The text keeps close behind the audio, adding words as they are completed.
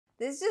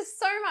There's just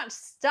so much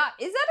stuff.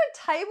 Is that a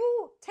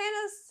table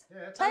tennis?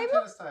 Yeah, it's table? a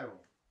tennis table.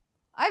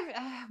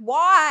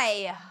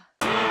 Why?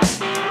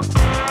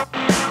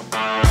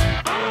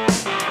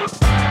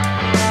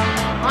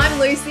 I'm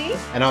Lucy.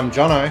 And I'm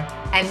Jono.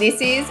 And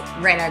this is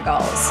Reno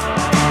Goals.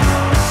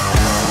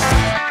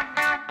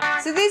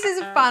 So this is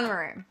a fun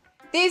room.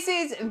 This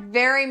is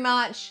very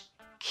much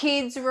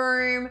kids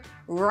room,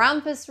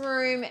 rumpus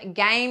room,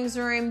 games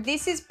room.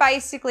 This is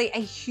basically a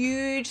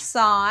huge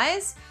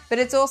size, but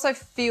it's also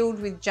filled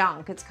with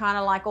junk. It's kind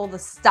of like all the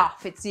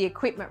stuff. It's the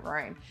equipment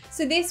room.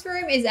 So this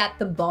room is at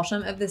the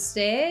bottom of the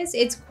stairs.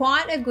 It's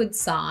quite a good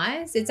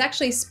size. It's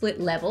actually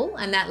split level,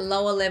 and that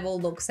lower level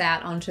looks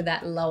out onto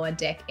that lower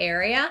deck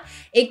area.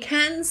 It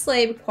can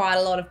sleep quite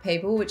a lot of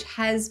people, which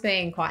has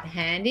been quite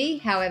handy.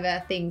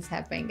 However, things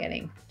have been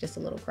getting just a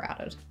little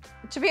crowded.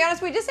 To be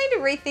honest, we just need to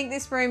rethink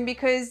this room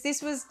because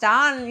this was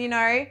done,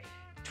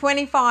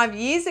 25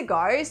 years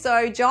ago.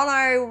 So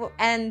Jono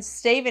and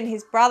Stephen,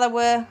 his brother,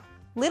 were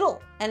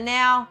little and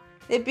now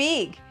they're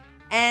big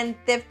and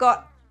they've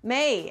got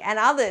me and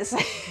others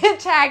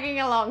tagging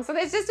along. So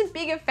there's just a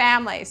bigger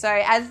family.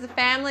 So as the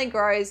family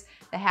grows,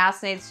 the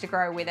house needs to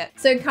grow with it.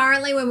 So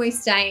currently when we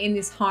stay in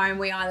this home,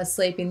 we either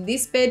sleep in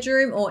this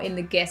bedroom or in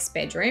the guest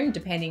bedroom,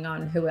 depending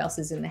on who else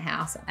is in the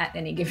house at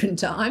any given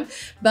time.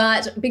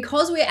 But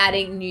because we're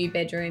adding new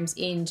bedrooms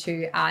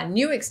into our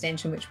new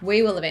extension, which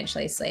we will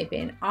eventually sleep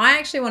in, I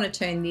actually want to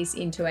turn this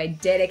into a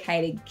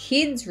dedicated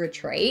kids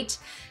retreat.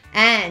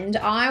 And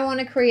I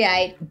want to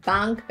create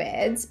bunk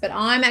beds, but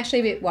I'm actually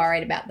a bit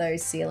worried about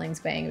those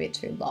ceilings being a bit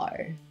too low.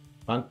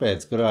 Bunk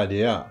beds, good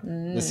idea.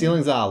 The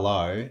ceilings are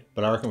low,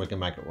 but I reckon we can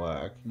make it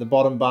work. The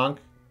bottom bunk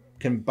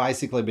can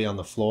basically be on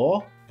the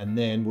floor, and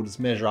then we'll just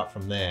measure up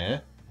from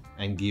there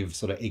and give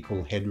sort of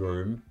equal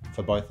headroom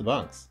for both the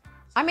bunks.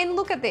 I mean,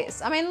 look at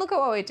this. I mean, look at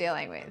what we're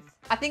dealing with.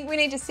 I think we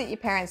need to sit your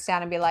parents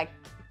down and be like,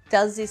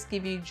 does this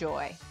give you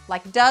joy?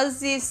 Like, does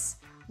this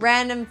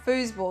random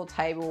foosball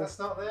table That's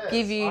not there.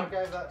 give you... I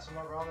gave that to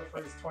my brother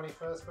for his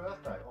 21st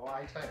birthday, or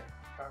 18th.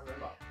 Can't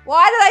remember.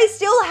 Why do they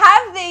still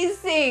have these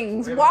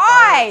things?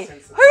 Why?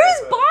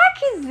 Whose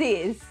bike is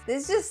this?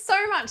 There's just so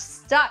much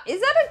stuff.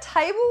 Is that a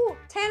table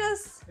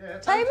tennis Yeah,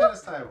 it's table? a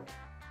tennis table.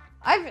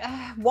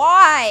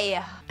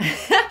 Why?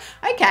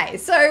 Okay,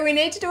 so we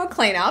need to do a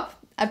cleanup,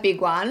 a big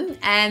one,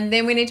 and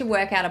then we need to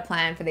work out a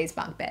plan for these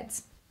bunk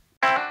beds.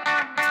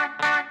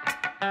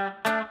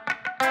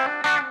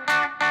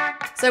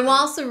 So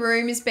whilst the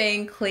room is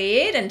being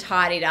cleared and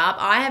tidied up,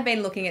 I have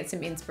been looking at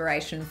some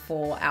inspiration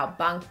for our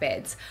bunk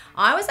beds.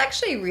 I was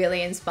actually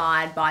really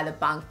inspired by the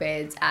bunk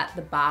beds at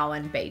the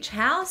Barwon Beach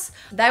House.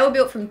 They were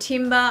built from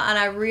timber and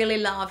I really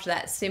loved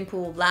that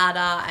simple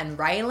ladder and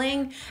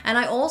railing. And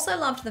I also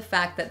loved the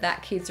fact that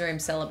that kids room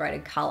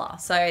celebrated colour.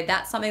 So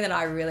that's something that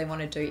I really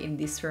want to do in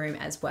this room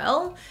as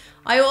well.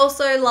 I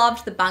also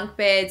loved the bunk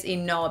beds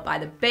in Noah by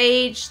the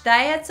Beach.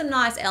 They had some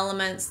nice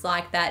elements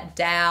like that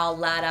dowel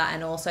ladder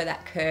and also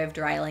that curved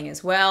railing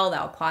as well. They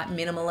were quite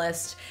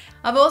minimalist.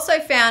 I've also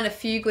found a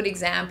few good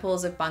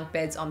examples of bunk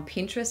beds on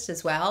Pinterest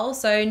as well.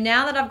 So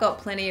now that I've got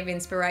plenty of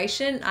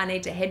inspiration, I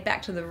need to head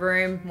back to the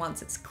room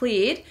once it's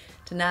cleared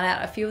to nut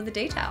out a few of the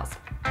details.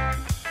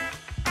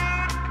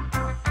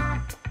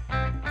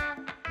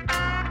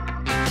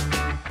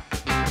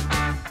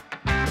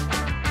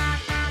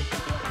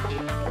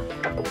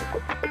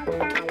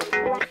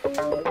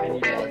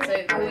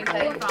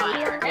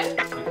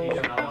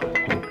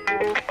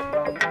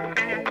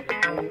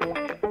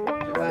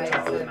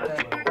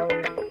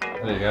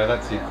 There you go,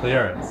 that's your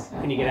clearance.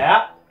 Can you get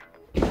out?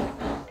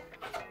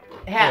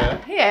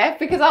 Yeah,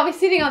 because I'll be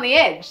sitting on the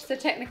edge. So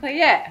technically,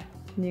 yeah.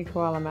 New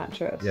koala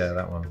mattress. Yeah,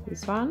 that one.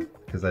 This one?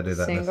 Because they do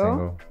that in a Single.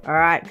 single. All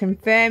right,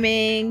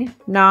 confirming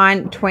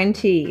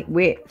 920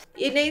 width.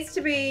 It needs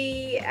to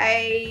be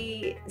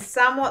a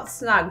somewhat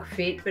snug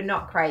fit, but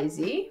not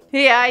crazy.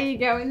 Yeah, you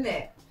go in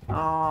there.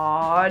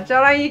 Oh,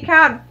 Jono, you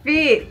can't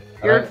fit.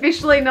 You're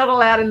officially not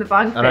allowed in the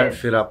bunk bed. I don't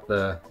fit up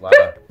the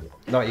ladder.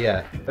 Not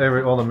yet.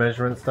 All the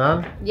measurements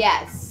done?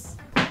 Yes.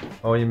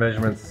 All your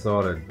measurements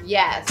sorted?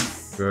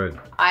 Yes. Good.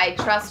 I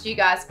trust you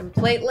guys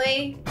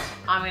completely.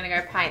 I'm gonna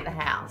go paint the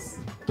house.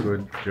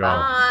 Good job.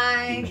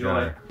 Bye.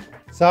 Enjoy.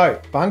 So,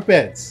 bunk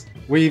beds.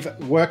 We've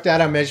worked out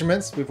our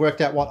measurements. We've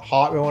worked out what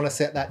height we want to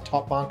set that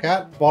top bunk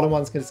at. Bottom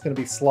one's just going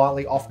to be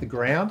slightly off the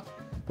ground.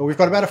 But we've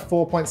got about a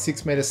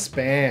 4.6 meter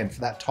span for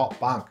that top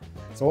bunk.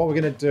 So what we're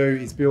going to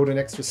do is build an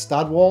extra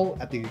stud wall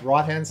at the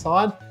right hand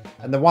side.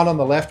 And the one on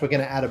the left, we're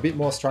going to add a bit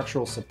more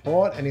structural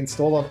support and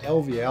install an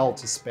LVL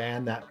to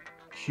span that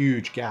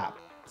huge gap.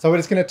 So we're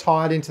just going to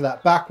tie it into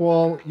that back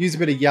wall, use a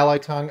bit of yellow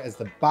tongue as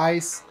the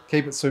base,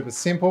 keep it super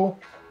simple.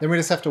 Then we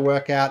just have to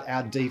work out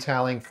our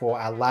detailing for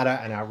our ladder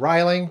and our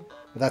railing,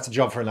 but that's a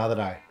job for another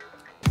day.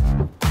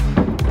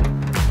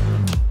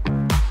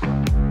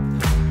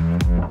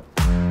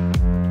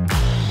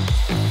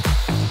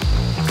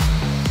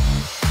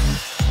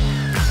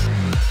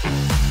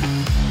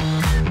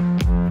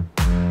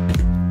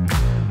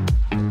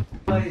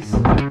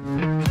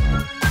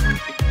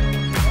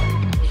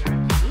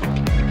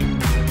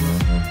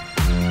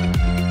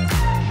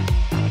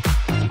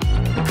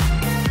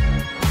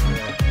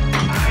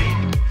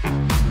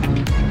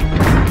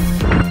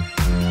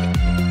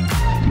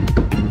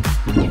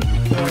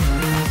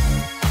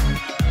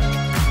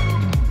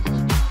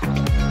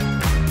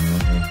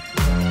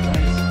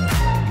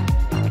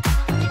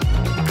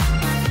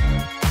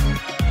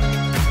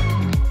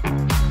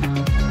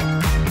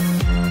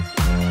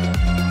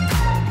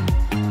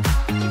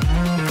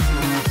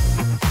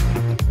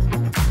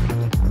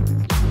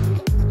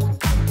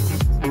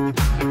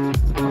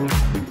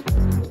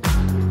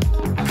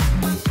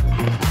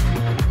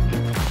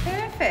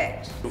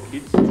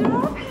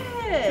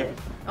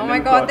 my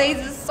God, these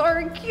are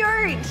so cute.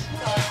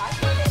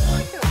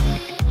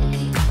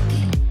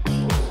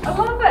 I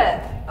love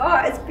it. Oh,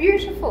 it's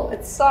beautiful.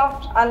 It's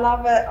soft. I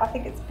love it. I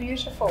think it's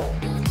beautiful.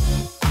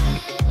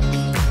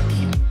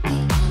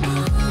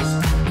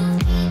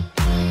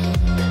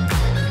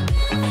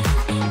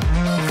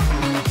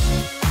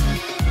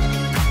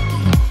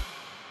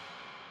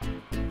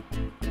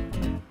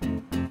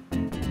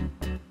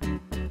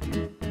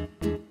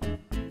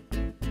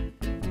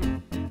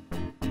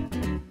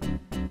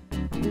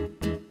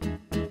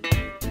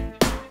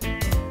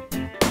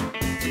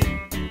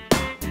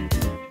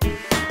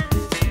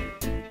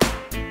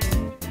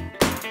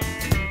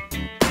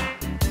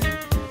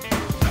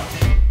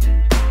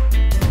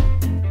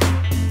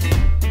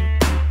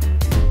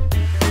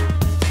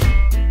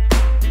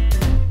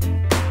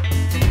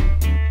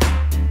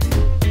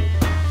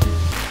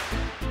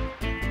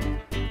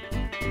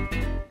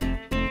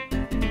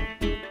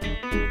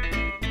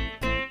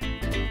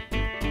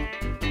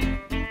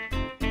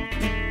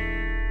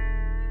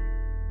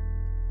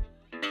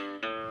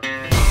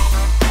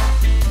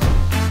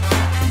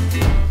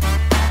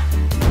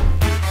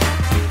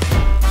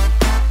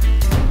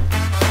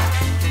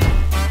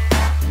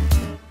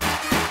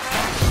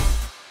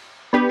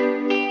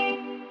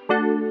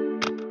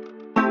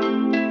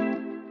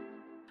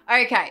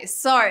 Okay,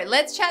 so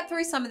let's chat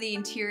through some of the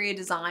interior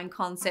design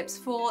concepts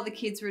for the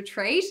kids'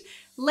 retreat.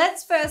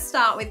 Let's first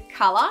start with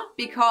color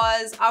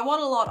because I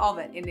want a lot of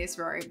it in this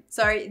room.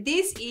 So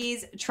this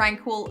is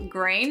Tranquil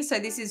Green. So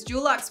this is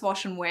Dulux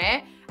Wash and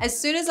Wear. As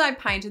soon as I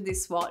painted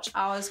this swatch,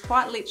 I was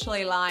quite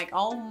literally like,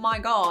 oh my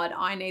God,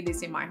 I need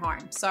this in my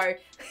home. So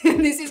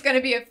this is going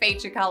to be a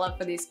feature color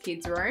for this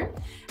kids' room.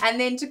 And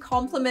then to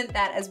complement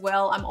that as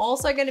well, I'm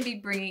also going to be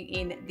bringing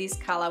in this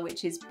color,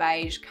 which is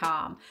Beige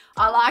Calm.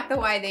 I like the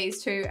way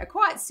these two are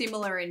quite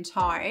similar in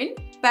tone.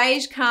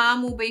 Beige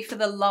Calm will be for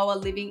the lower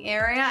living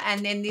area,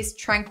 and then this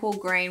Tranquil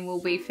Green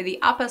will be for the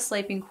upper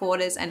sleeping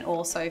quarters and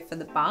also for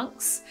the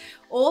bunks.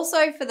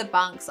 Also for the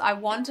bunks, I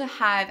want to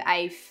have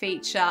a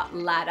feature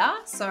ladder.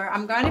 So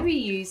I'm going to be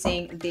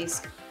using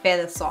this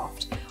Feather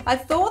Soft. I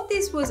thought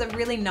this was a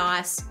really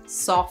nice,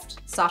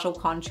 soft, subtle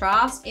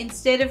contrast.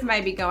 Instead of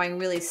maybe going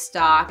really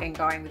stark and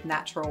going with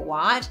natural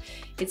white,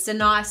 it's a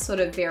nice sort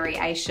of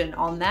variation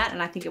on that.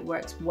 And I think it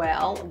works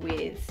well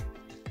with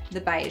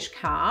the Beige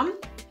Calm.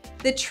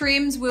 The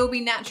trims will be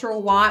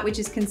natural white, which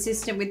is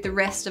consistent with the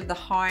rest of the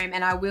home,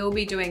 and I will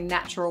be doing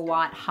natural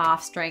white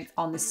half strength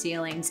on the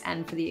ceilings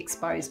and for the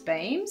exposed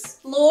beams.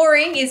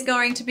 Flooring is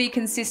going to be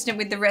consistent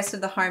with the rest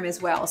of the home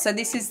as well. So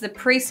this is the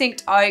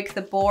Precinct Oak,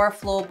 the Bora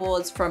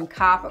floorboards from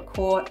Carpet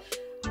Court.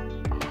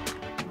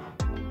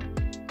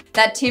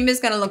 That timber is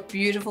going to look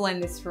beautiful in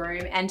this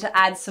room, and to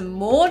add some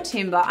more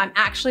timber, I'm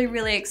actually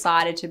really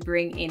excited to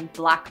bring in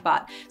Black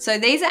Butt. So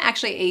these are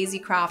actually Easy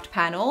Craft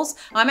panels.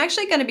 I'm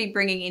actually going to be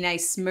bringing in a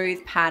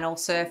smooth panel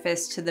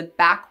surface to the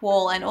back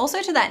wall and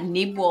also to that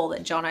nib wall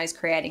that Jono's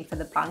creating for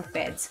the bunk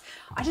beds.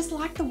 I just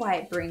like the way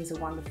it brings a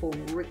wonderful,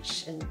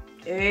 rich and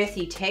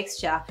earthy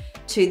texture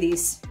to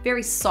this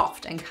very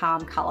soft and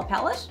calm color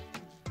palette.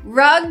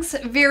 Rugs,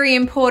 very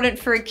important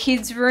for a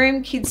kid's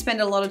room. Kids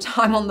spend a lot of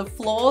time on the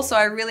floor, so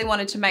I really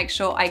wanted to make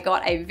sure I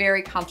got a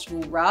very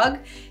comfortable rug.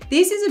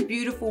 This is a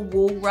beautiful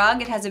wool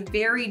rug. It has a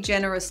very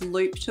generous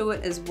loop to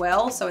it as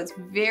well, so it's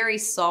very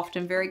soft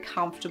and very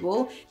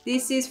comfortable.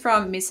 This is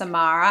from Miss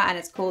Amara and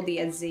it's called the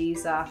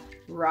Aziza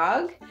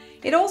rug.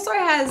 It also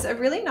has a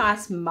really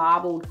nice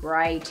marbled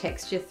grey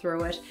texture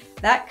through it.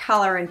 That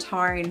colour and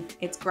tone,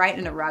 it's great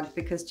in a rug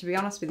because, to be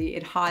honest with you,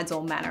 it hides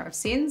all manner of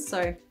sins,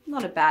 so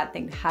not a bad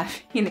thing to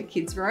have in a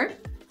kid's room.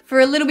 For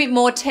a little bit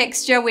more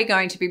texture, we're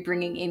going to be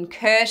bringing in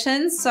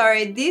curtains.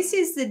 So this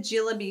is the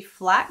Jillaby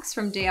Flax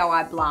from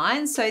DIY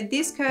Blinds. So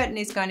this curtain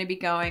is going to be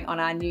going on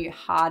our new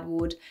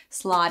hardwood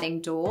sliding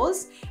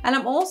doors. And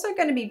I'm also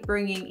going to be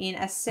bringing in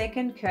a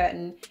second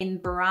curtain in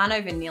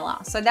Burano Vanilla.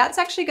 So that's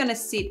actually going to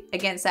sit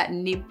against that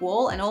nib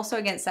wall and also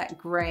against that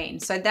green.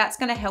 So that's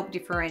going to help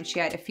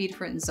differentiate a few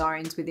different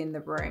zones within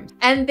the room.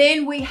 And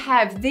then we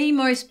have the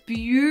most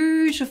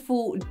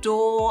beautiful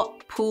door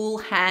pull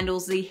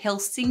handles, the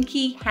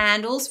Helsinki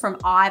handles from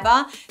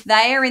Iva.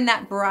 They are in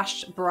that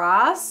brushed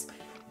brass,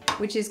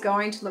 which is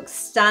going to look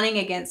stunning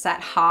against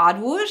that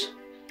hardwood.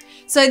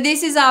 So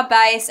this is our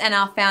base and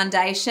our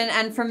foundation,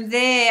 and from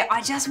there, I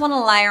just want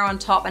to layer on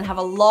top and have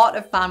a lot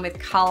of fun with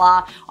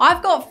color.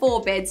 I've got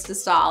 4 beds to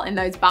style in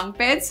those bunk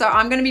beds, so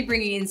I'm going to be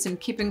bringing in some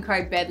Kip &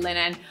 Co bed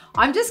linen.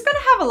 I'm just going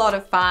to have a lot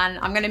of fun.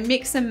 I'm going to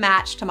mix and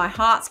match to my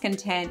heart's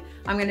content.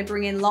 I'm going to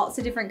bring in lots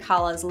of different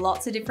colors,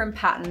 lots of different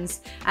patterns,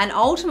 and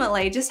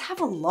ultimately just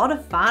have a lot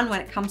of fun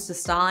when it comes to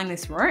styling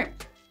this room.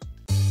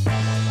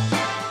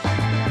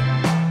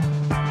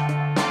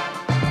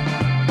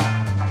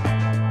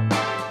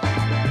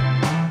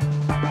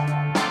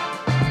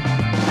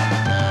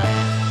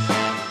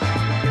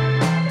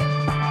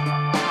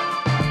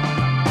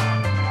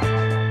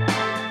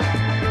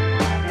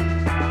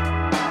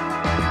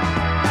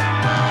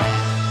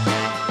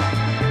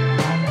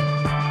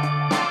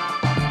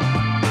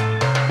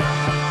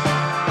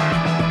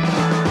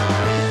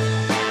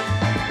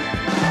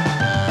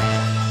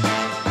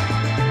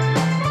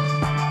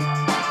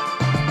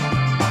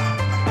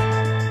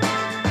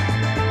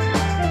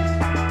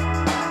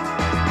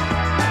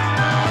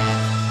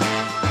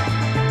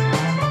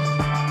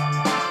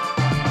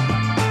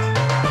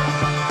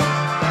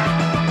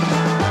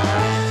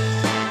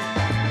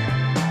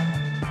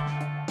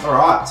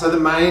 so the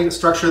main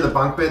structure of the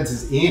bunk beds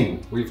is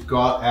in. We've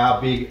got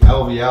our big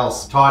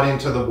LVLs tied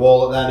into the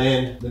wall at that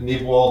end, the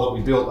nib wall that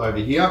we built over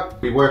here.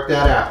 We worked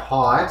out our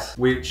height,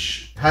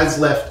 which has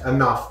left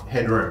enough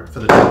headroom for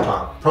the top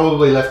bunk.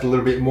 Probably left a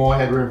little bit more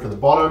headroom for the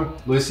bottom.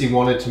 Lucy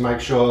wanted to make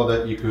sure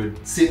that you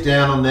could sit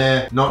down on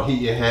there, not hit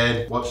your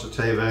head, watch the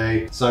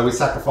TV. So we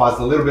sacrificed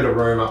a little bit of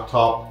room up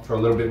top for a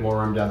little bit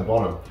more room down the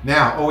bottom.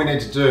 Now, all we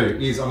need to do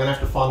is I'm gonna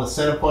have to find the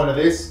center point of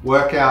this,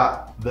 work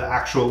out the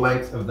actual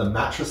length of the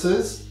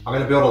mattresses. I'm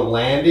gonna build a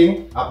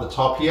landing up the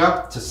top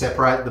here to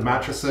separate the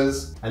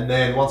mattresses. And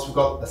then once we've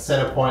got a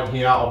center point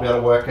here, I'll be able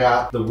to work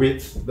out the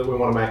width that we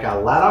wanna make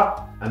our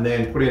ladder and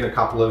then put in a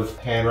couple of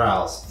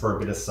handrails for a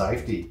bit of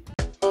safety.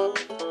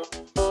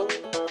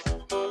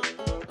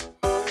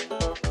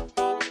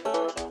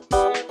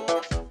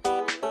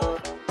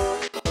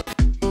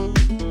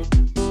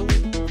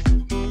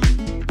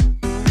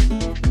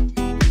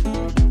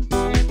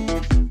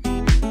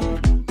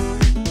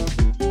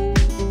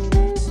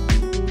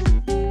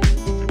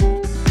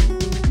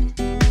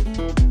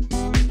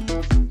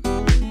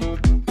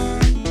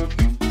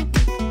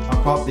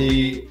 Got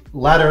the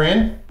ladder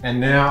in and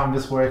now I'm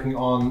just working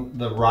on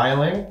the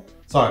railing.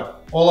 So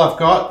all I've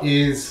got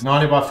is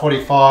 90 by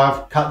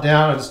 45 cut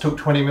down. I just took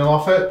 20 mil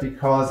off it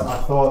because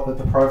I thought that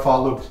the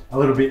profile looked a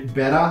little bit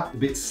better, a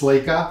bit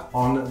sleeker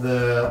on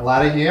the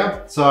ladder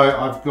here. So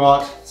I've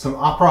got some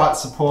upright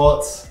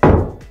supports,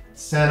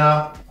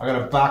 center, I got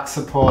a back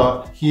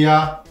support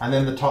here, and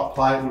then the top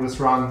plate will just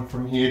run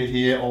from here to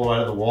here all the way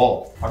to the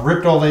wall. I've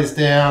ripped all these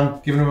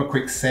down, given them a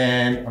quick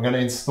sand. I'm going to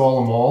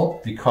install them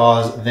all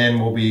because then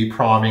we'll be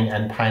priming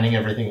and painting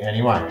everything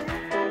anyway.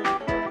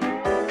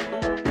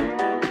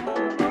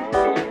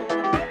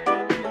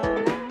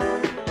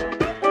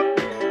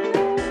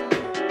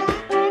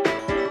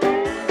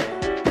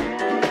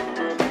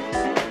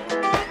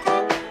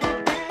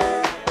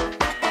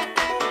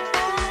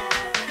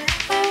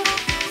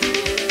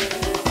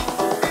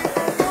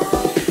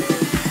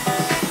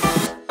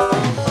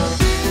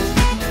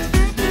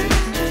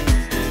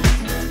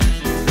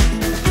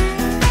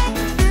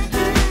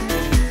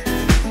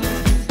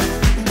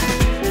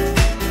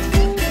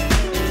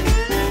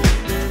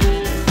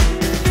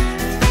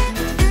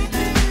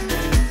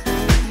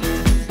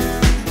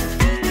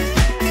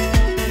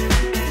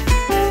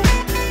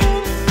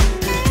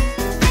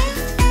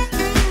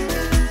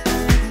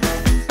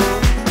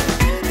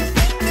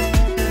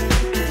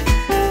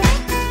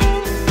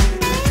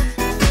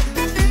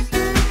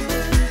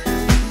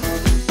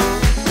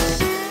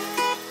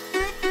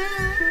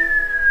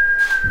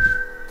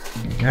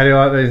 How do you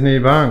like these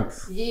new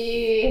bunks?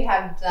 You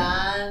have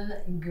done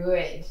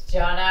good,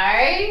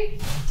 Jono.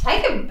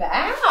 Take a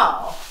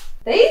bow.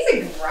 These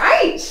are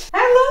great.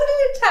 How long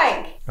did it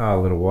take? Oh,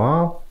 a little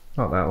while.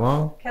 Not that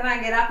long. Can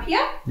I get up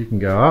here? You can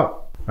go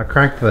up. I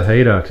cranked the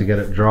heater to get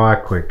it dry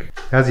quick.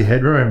 How's your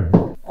headroom?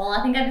 Well,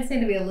 I think I just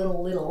need to be a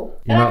little. You're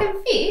But not- I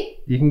can fit.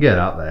 You can get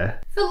up there.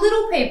 For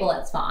little people,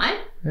 it's fine.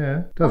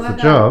 Yeah, does Oh my the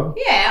God. job.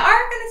 Yeah, I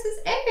reckon this is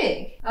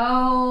epic.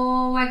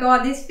 Oh my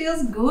God, this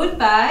feels good,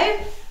 babe.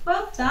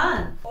 Well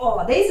done.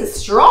 Oh, these are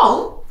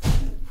strong.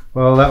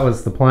 Well, that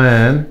was the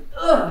plan.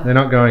 Ugh. They're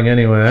not going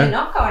anywhere. They're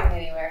not going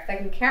anywhere if they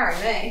can carry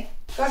me.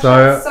 Gosh, So-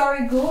 that's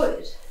so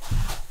good.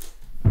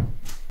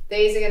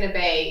 These are going to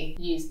be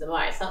used the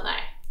most, aren't they?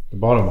 The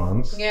bottom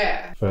ones.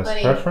 Yeah. First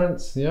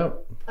preference,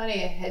 yep.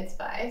 Plenty of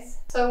headspace.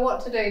 So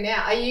what to do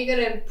now? Are you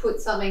going to put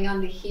something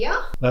under here?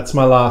 That's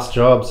my last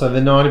job. So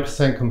they're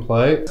 90%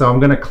 complete. So I'm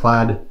going to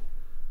clad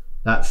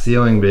that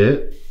ceiling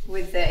bit.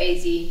 With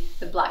the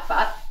black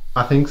butt?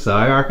 I think so.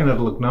 I reckon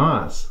it'll look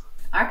nice.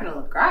 I reckon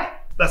it'll look great.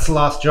 That's the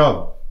last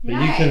job. But you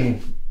Yay.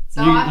 can,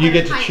 So I've you got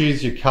get to paint.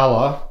 choose your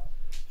colour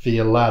for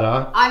your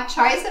ladder. I've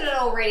chosen it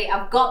already.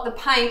 I've got the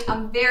paint.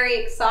 I'm very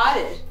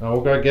excited. And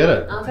we'll go get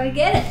it. I'll go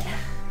get it.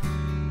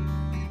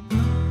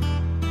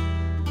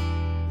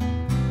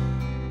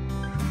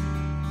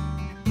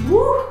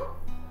 Woo!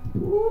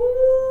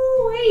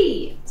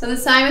 Woo-wee. So the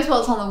same as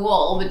what's on the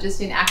wall, but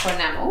just in aqua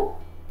enamel.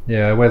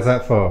 Yeah, where's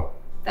that for?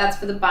 That's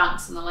for the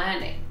bunks and the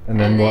landing. And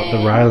then what?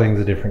 The railing's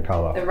a different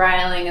colour. The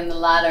railing and the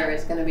ladder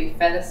is going to be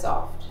feather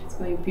soft. It's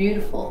going to be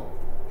beautiful.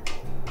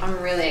 I'm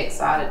really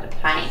excited to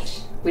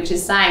paint, which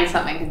is saying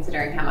something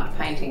considering how much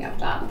painting I've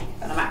done.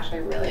 But I'm actually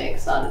really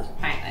excited to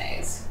paint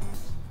these.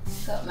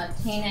 Got my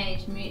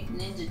Teenage Mutant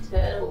Ninja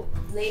Turtle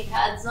knee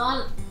pads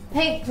on.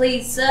 Pink,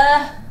 please,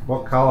 sir.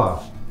 What colour?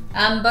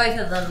 Both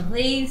of them,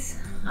 please.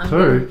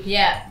 Two?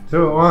 Yeah.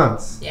 Two at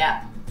once?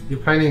 Yeah. You're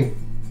painting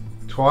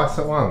twice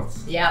at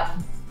once? Yep.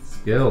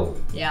 Skill.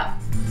 Yep.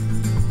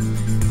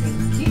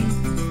 Thank you.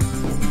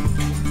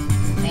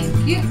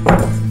 Thank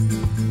you.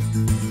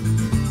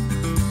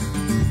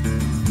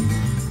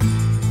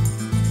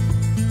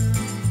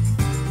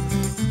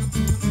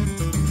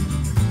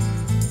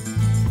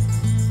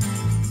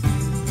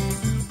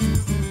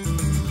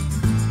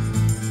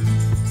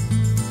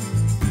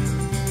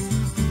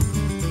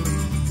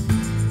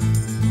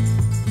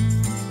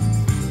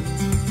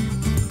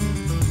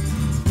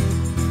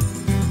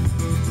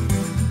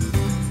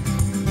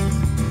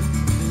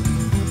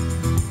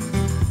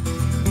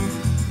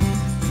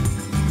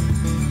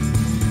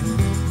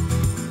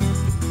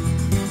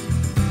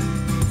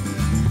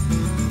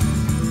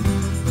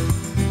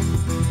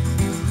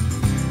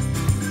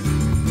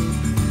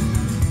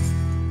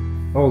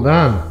 All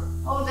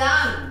done. All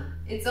done.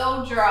 It's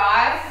all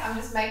dry. I'm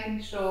just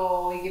making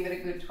sure we give it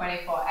a good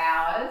 24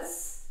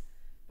 hours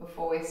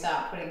before we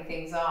start putting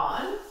things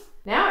on.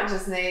 Now it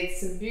just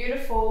needs some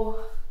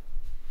beautiful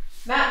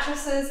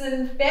mattresses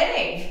and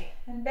bedding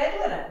and bed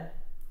linen.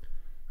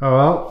 Oh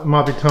well, it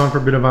might be time for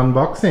a bit of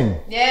unboxing.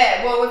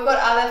 Yeah, well, we've got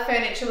other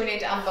furniture we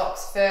need to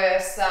unbox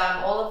first.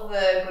 All of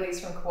the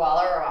goodies from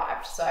Koala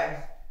arrived. So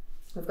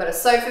we've got a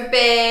sofa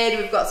bed,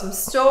 we've got some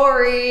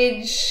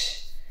storage.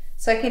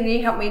 So can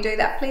you help me do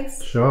that,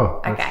 please?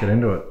 Sure, let's get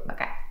into it.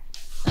 Okay.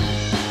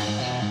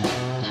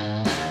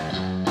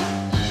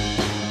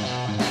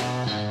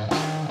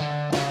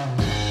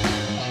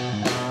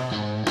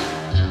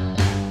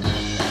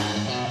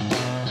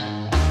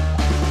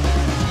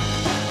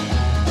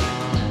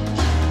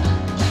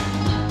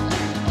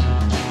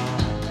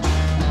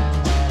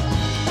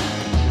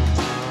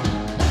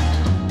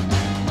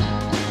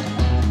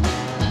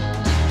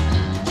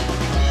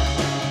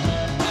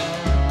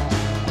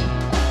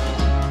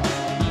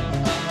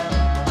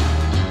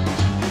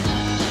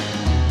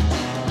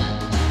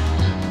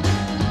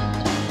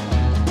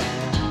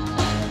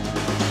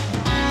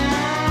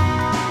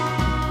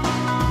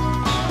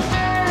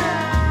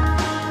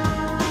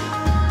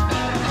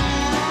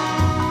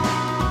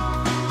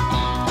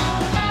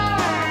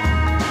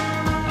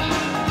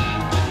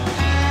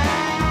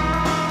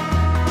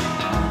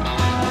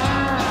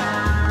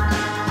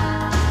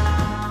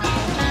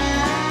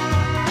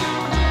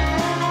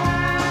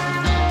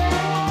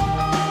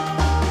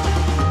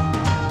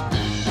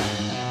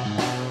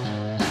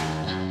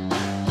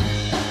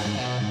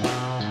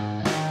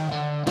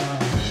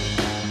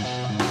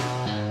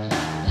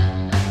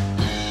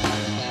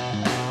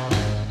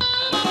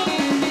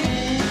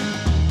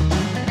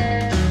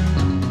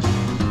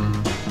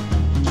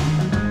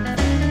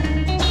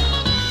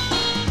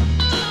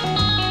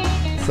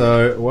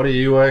 So, what are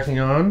you working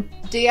on?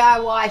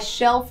 DIY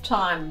shelf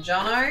time,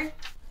 Jono.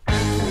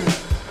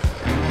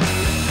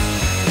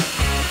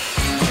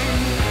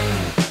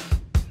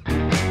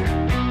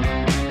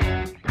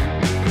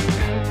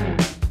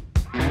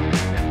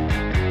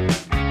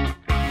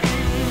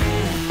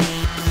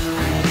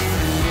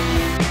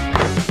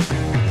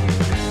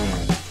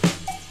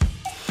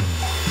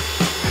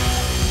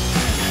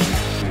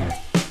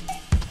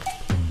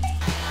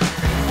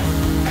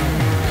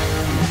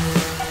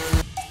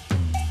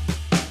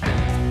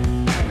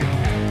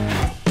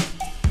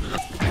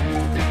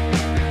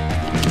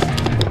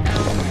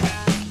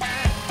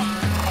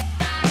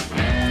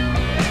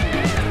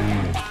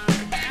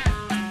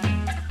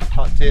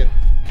 Tip,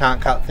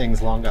 can't cut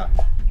things longer.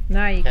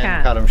 No, you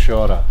can't. Cut them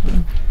shorter.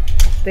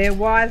 They're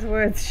wise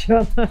words,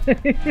 Jono.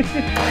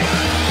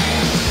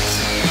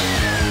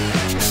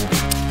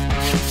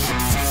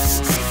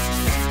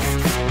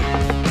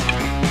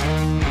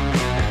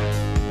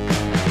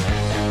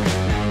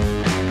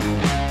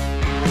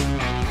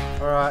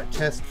 Alright,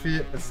 test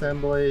fit,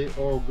 assembly,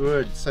 all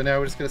good. So now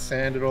we're just going to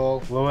sand it all,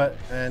 glue it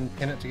and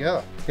pin it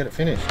together. Let's get it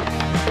finished.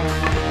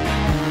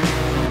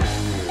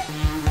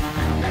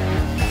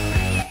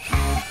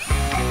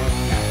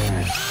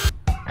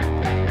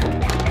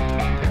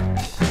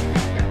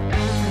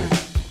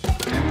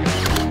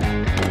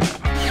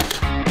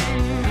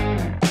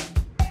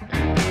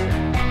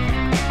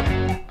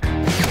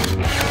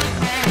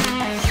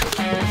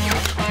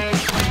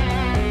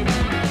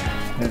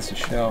 There's the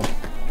shell.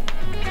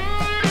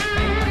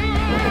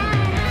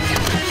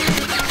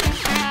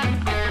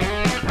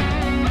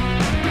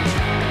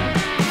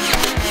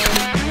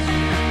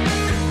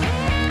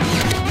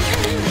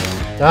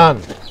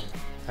 Done.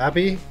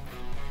 Happy?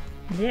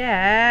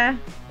 Yeah.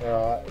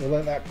 Alright, we'll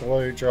let that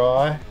glue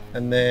dry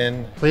and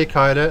then clear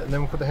coat it and then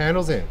we'll put the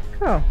handles in.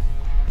 Cool.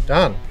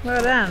 Done.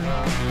 Well done.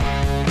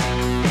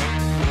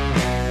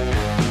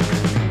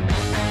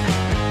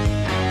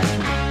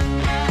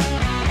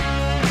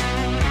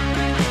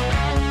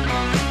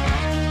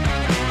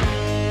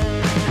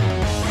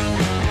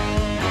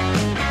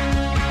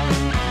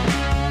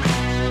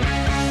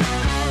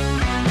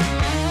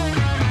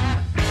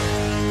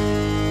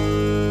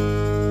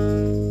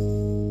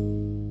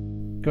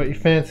 Got your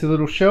fancy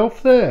little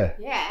shelf there.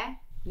 Yeah,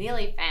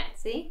 nearly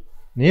fancy.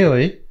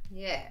 Nearly?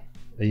 Yeah.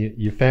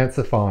 You're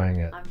fancifying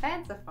it. I'm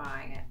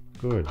fancifying it.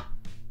 Good.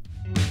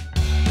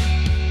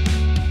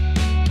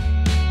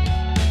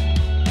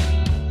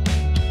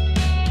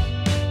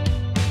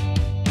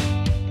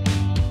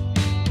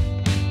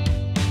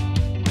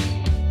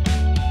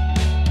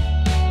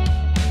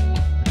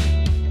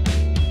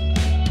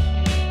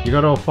 You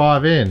got all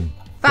 5 in.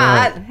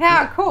 But So,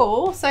 how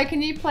cool. So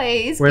can you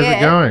please where's it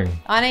going?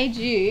 I need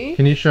you.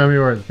 Can you show me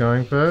where it's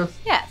going first?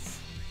 Yes.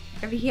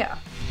 Over here.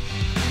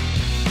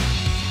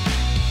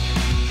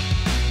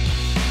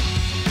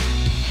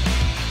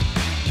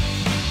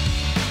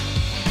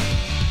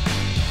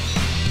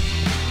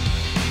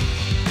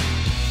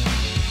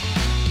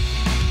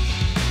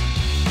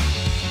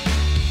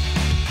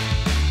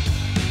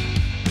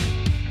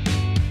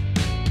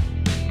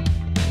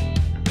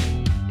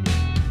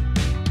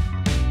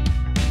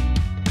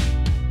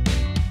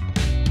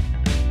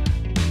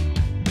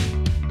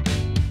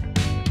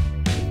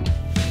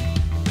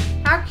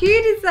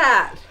 is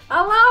that?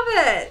 I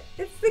love it.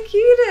 It's the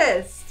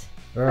cutest.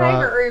 All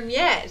right. Favorite room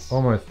yet.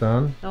 Almost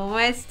done.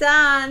 Almost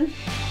done.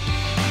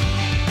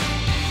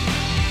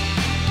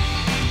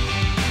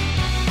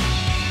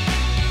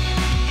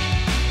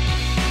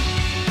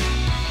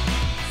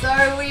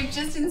 So we've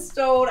just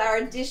installed our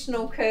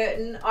additional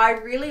curtain. I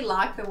really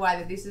like the way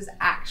that this has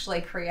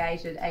actually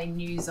created a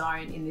new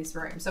zone in this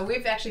room. So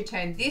we've actually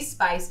turned this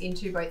space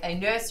into both a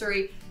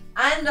nursery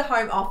and a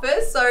home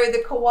office. So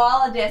the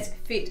koala desk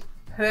fit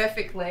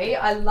perfectly.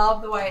 I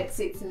love the way it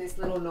sits in this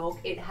little nook.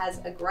 It has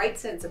a great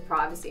sense of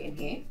privacy in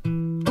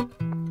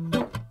here.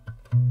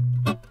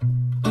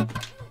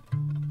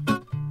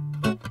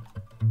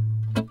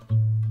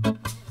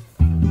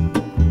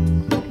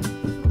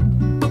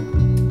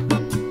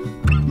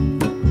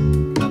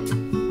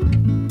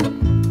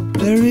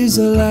 There is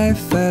a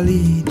life I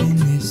lead in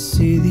this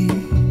city,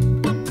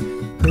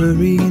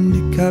 hurrying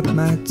to cut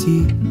my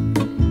teeth.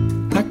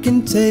 I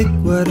can take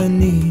what I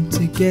need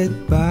to get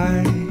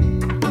by.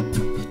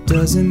 It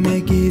doesn't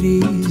make it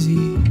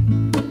easy.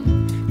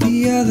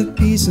 The other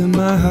piece of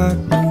my heart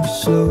moves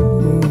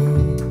slow,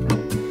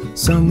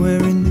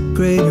 somewhere in the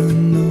great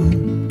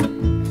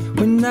unknown.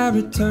 When I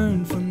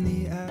return from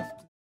the after.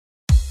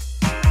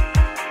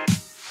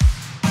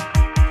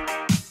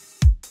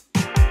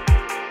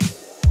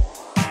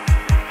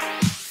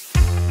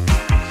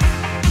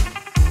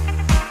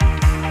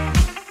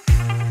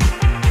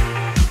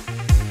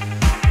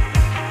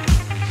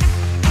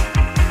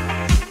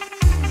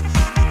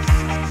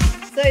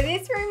 So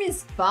this room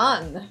is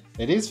fun.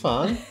 It is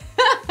fun.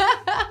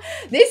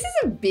 This is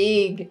a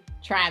big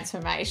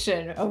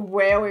transformation of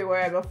where we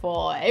were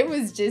before. It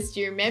was just, do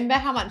you remember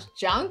how much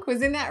junk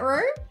was in that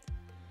room?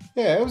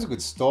 Yeah, it was a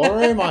good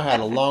storeroom. I had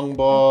a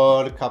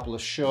longboard, a couple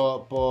of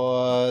short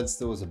boards.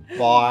 There was a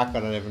bike. I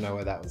don't even know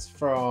where that was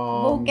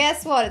from. Well,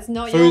 guess what? It's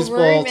not your room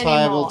Foosball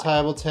table, anymore.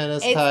 table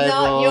tennis It's table.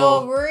 not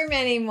your room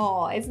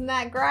anymore. Isn't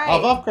that great?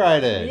 I've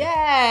upgraded.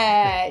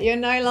 Yeah, you're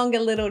no longer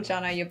little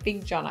Jono, you're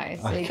big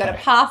Jono. So you've got to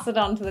Okay. pass it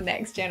on to the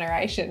next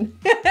generation.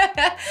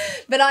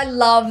 But I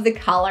love the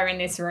color in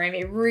this room.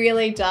 It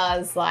really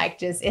does,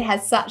 it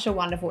has such a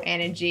wonderful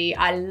energy.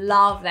 I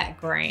love that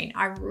green.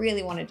 I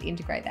really wanted to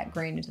integrate that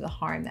green into the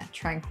home, that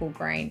tranquil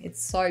green.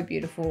 It's so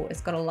beautiful.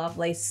 It's got a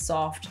lovely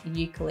soft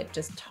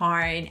eucalyptus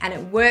tone and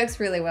it works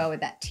really well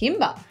with that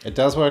timber. It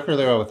does work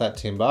really well with that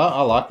timber.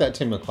 I like that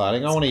timber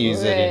cladding. I want to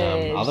use it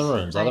in good. other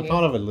rooms. Other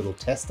kind of a little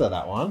tester,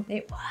 that one.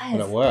 It was. But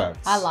it works.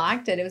 I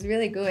liked it. It was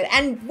really good.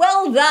 And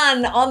well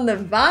done on the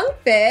bunk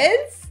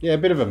beds. Yeah, a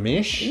bit of a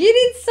mish. You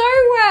did so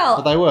well.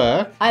 But they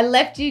work. I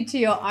left you to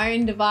your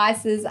own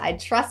devices. I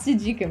trusted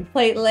you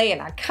completely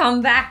and I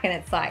come back and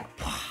it's like,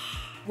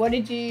 what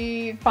did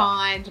you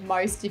find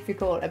most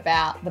difficult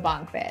about the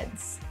bunk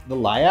beds? The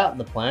layout and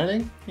the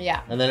planning.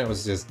 Yeah. And then it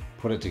was just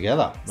put it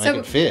together, make So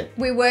it fit.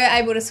 we were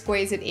able to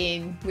squeeze it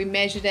in. We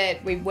measured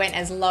it. We went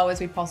as low as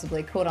we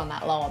possibly could on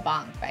that lower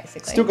bunk,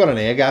 basically. Still got an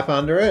air gap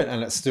under it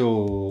and it's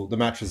still, the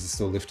mattress is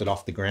still lifted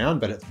off the ground,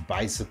 but it's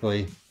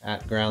basically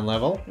at ground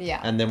level.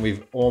 Yeah. And then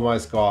we've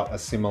almost got a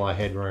similar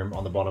headroom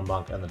on the bottom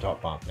bunk and the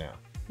top bunk now.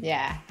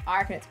 Yeah, I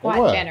reckon it's quite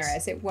works.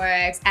 generous. It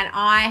works. And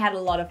I had a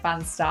lot of fun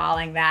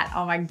styling that.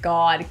 Oh my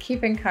God,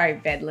 Kip & Co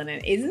bed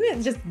linen. Isn't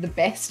it just the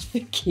best for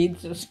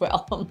kids as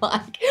well? I'm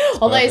like,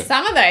 although perfect.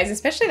 some of those,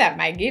 especially that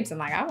May Gibbs, I'm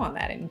like, I want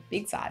that in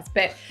big size.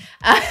 But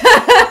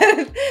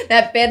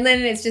that bed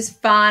linen is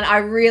just fun. I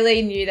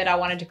really knew that I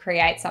wanted to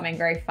create something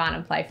very fun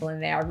and playful in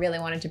there. I really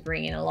wanted to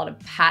bring in a lot of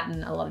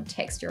pattern, a lot of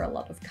texture, a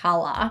lot of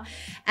color.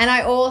 And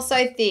I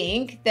also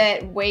think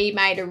that we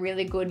made a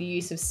really good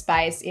use of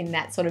space in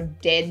that sort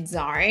of dead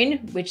zone,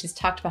 which is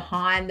tucked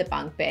behind the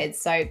bunk beds.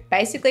 So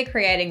basically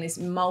creating this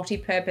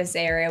multi-purpose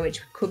area, which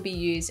could be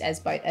used as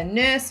both a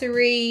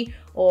nursery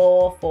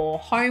or for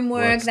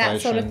homework, that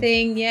sort of Workstation.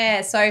 thing.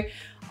 Yeah, so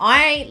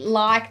I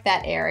like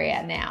that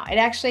area now. It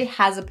actually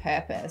has a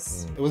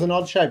purpose. It was an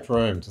odd shaped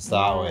room to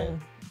start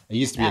with. It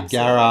used to be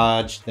Absolutely. a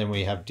garage, then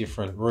we have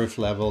different roof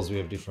levels, we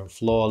have different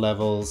floor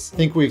levels. I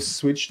think we've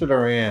switched it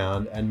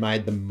around and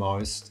made the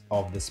most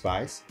of the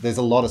space. There's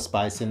a lot of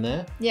space in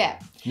there. Yeah,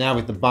 Now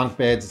with the bunk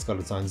beds, it's got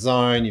its own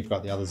zone. You've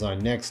got the other zone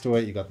next to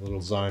it. You've got the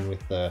little zone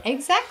with the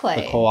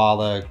exactly.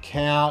 koala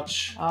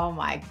couch. Oh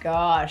my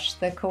gosh,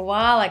 the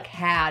koala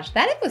couch.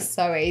 That was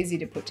so easy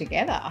to put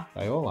together.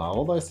 They all are,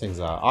 all those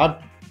things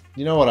are.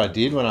 You know what I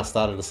did when I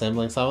started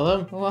assembling some of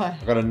them? What?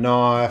 I got a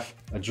knife,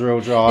 a drill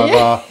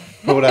driver,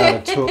 pulled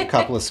out a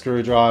couple of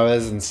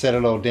screwdrivers and set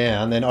it all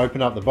down, then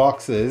opened up the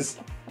boxes,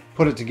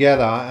 put it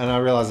together, and I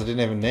realized I didn't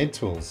even need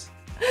tools.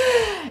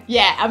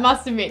 Yeah, I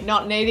must admit,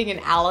 not needing an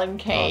Allen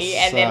key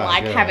and then so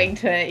like good. having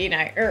to, you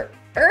know,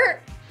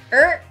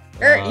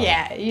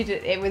 yeah, you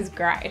did, it was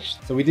great.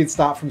 So we did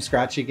start from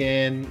scratch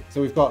again.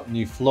 So we've got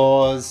new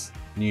floors,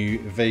 new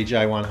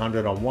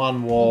VJ100 on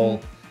one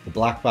wall, the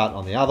black butt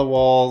on the other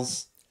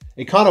walls.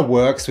 It kind of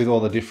works with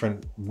all the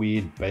different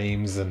weird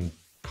beams and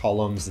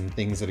columns and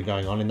things that are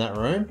going on in that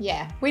room.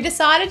 Yeah, we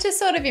decided to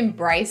sort of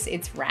embrace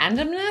its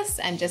randomness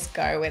and just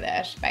go with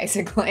it,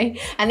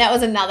 basically. And that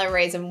was another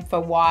reason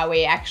for why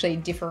we actually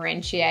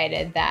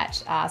differentiated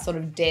that sort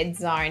of dead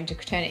zone to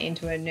turn it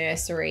into a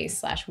nursery /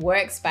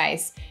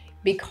 workspace,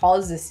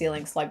 because the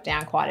ceiling sloped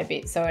down quite a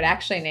bit. So it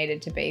actually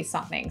needed to be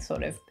something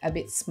sort of a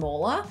bit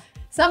smaller.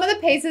 Some of the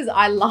pieces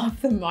I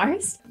love the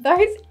most,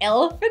 those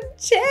elephant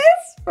chairs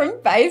from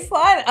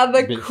Baseline are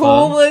the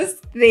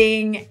coolest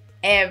thing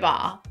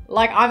ever.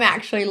 Like, I'm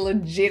actually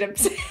legit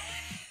obsessed.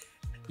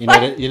 You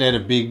need a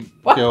big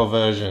girl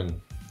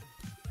version.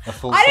 A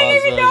full size I don't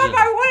even know version. if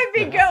I want a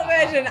big girl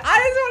version. I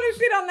just want to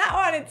sit on that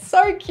one. It's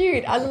so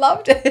cute. I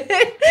loved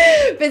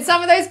it. But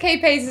some of those key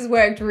pieces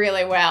worked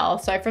really well.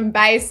 So from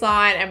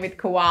Baseline and with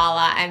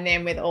Koala, and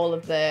then with all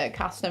of the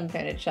custom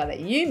furniture that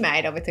you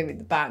made, obviously with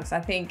the bunks,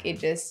 I think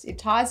it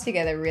ties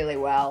together really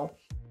well.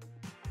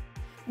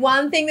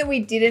 One thing that we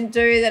didn't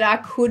do that I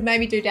could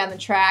maybe do down the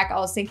track, I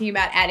was thinking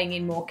about adding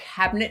in more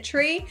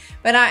cabinetry,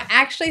 but I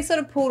actually sort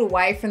of pulled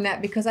away from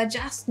that because I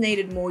just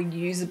needed more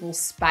usable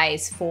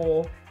space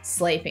for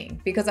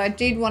sleeping, because I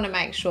did want to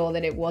make sure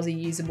that it was a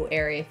usable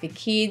area for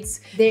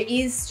kids. There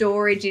is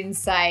storage in,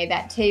 say,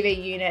 that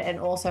TV unit and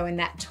also in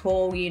that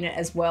tall unit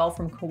as well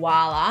from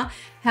Koala.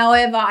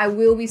 However, I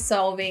will be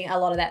solving a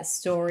lot of that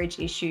storage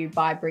issue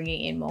by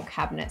bringing in more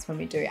cabinets when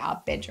we do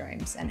our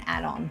bedrooms and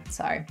add on.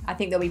 So I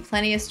think there'll be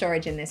plenty of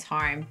storage in this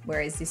home,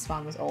 whereas this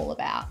one was all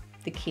about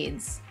the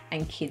kids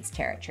and kids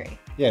territory.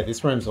 Yeah,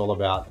 this room's all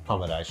about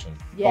accommodation.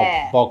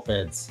 Yeah. Bulk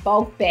beds.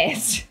 Bulk bed.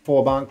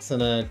 4 bunks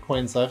and a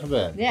queen sofa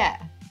bed.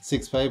 Yeah.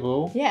 6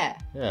 people. Yeah.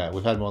 Yeah,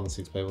 we've had more than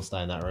 6 people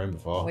stay in that room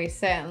before. We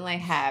certainly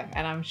have,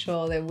 and I'm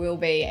sure there will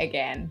be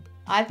again.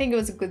 I think it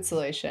was a good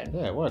solution.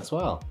 Yeah, it works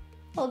well.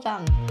 Well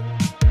done.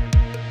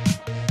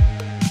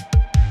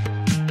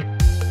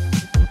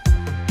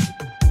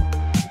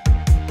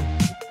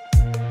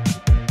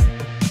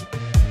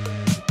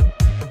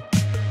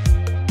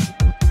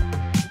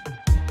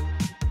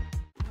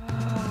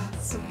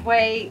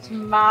 Sweet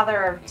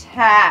mother of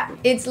tap.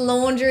 It's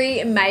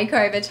laundry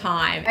makeover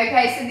time.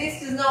 Okay, so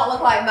this does not look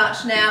like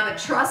much now, but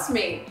trust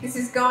me, this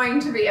is going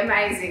to be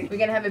amazing. We're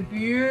gonna have a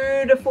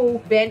beautiful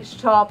bench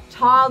top,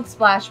 tiled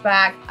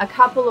splashback, a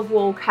couple of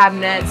wall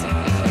cabinets.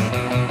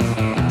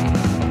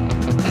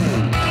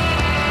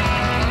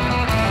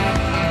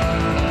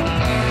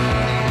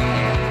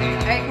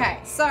 Okay,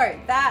 so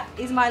that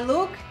is my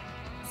look.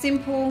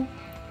 Simple,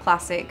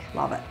 classic,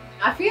 love it.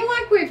 I feel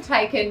like we've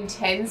taken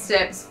 10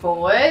 steps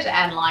forward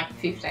and like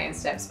 15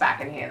 steps back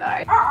in here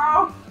though.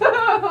 Oh.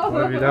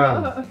 What have you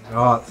done?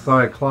 Oh, it's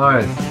so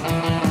close.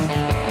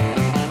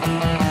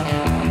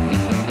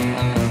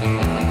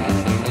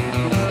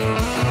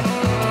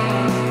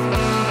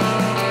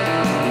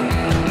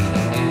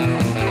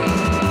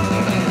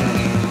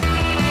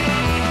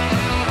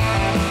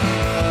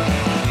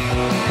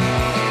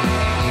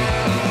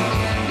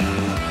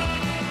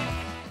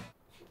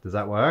 Does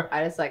that work?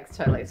 I just like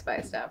totally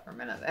spaced out for a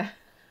minute there.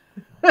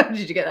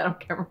 Did you get that on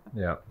camera?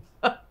 Yeah.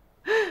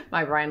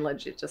 My brain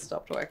legit just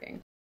stopped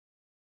working.